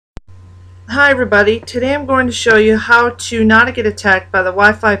Hi everybody, today I'm going to show you how to not get attacked by the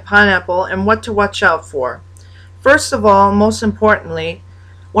Wi-Fi pineapple and what to watch out for. First of all, most importantly,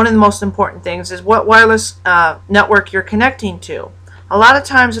 one of the most important things is what wireless network you're connecting to. A lot of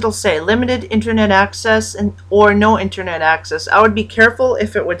times it'll say limited internet access or no internet access. I would be careful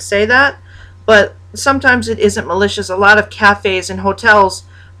if it would say that, but sometimes it isn't malicious. A lot of cafes and hotels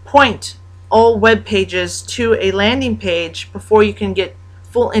point all web pages to a landing page before you can get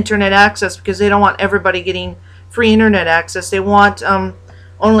full internet access because they don't want everybody getting free internet access. They want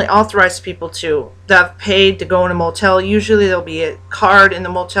only authorized people that have paid to go in a motel. Usually there'll be a card in the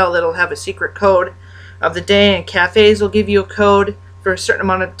motel that'll have a secret code of the day, and cafes will give you a code for a certain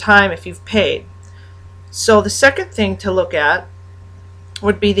amount of time if you've paid. So the second thing to look at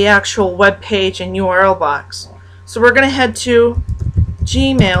would be the actual web page and URL box. So we're going to head to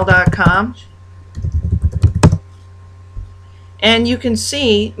gmail.com. And you can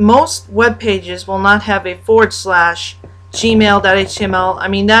see most web pages will not have a / gmail.html. I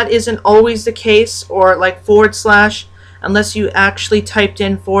mean, that isn't always the case, or like / unless you actually typed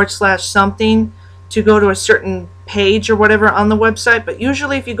in / something to go to a certain page or whatever on the website. But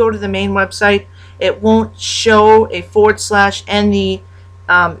usually if you go to the main website, it won't show a / and the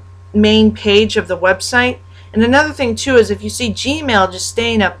main page of the website. And another thing too is if you see Gmail just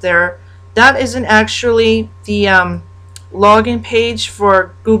staying up there, that isn't actually the login page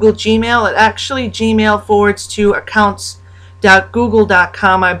for Google Gmail. It actually Gmail forwards to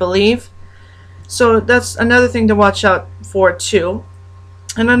accounts.google.com, I believe. So that's another thing to watch out for too.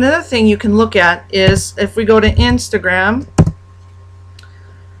 And another thing you can look at is if we go to Instagram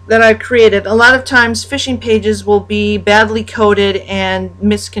that I created, a lot of times phishing pages will be badly coded and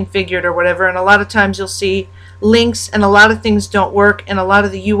misconfigured or whatever, and a lot of times you'll see links and a lot of things don't work and a lot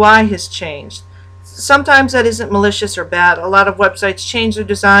of the UI has changed. Sometimes that isn't malicious or bad. A lot of websites change their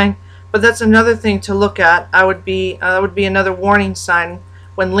design, but that's another thing to look at. That would be another warning sign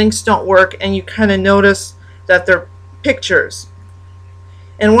when links don't work and you kind of notice that they're pictures.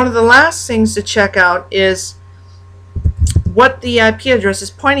 And one of the last things to check out is what the IP address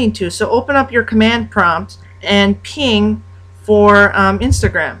is pointing to. So open up your command prompt and ping for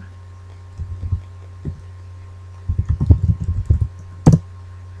Instagram.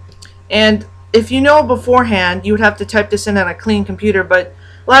 And if you know beforehand, you would have to type this in on a clean computer, but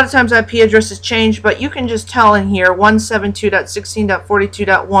a lot of times IP addresses change, but you can just tell in here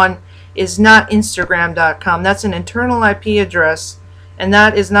 172.16.42.1 is not Instagram.com. That's an internal IP address, and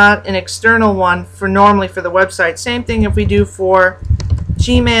that is not an external one normally for the website. Same thing if we do for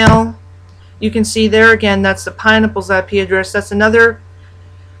Gmail. You can see there again, that's the Pineapple's IP address. That's another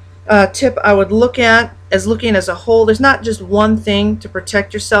tip I would look at as looking as a whole. There's not just one thing to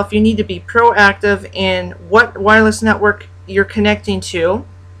protect yourself. You need to be proactive in what wireless network you're connecting to,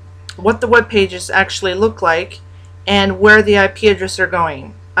 what the web pages actually look like, and where the IP addresses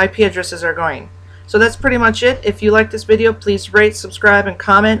are going. So that's pretty much it. If you like this video, please rate, subscribe, and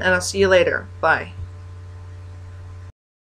comment, and I'll see you later. Bye.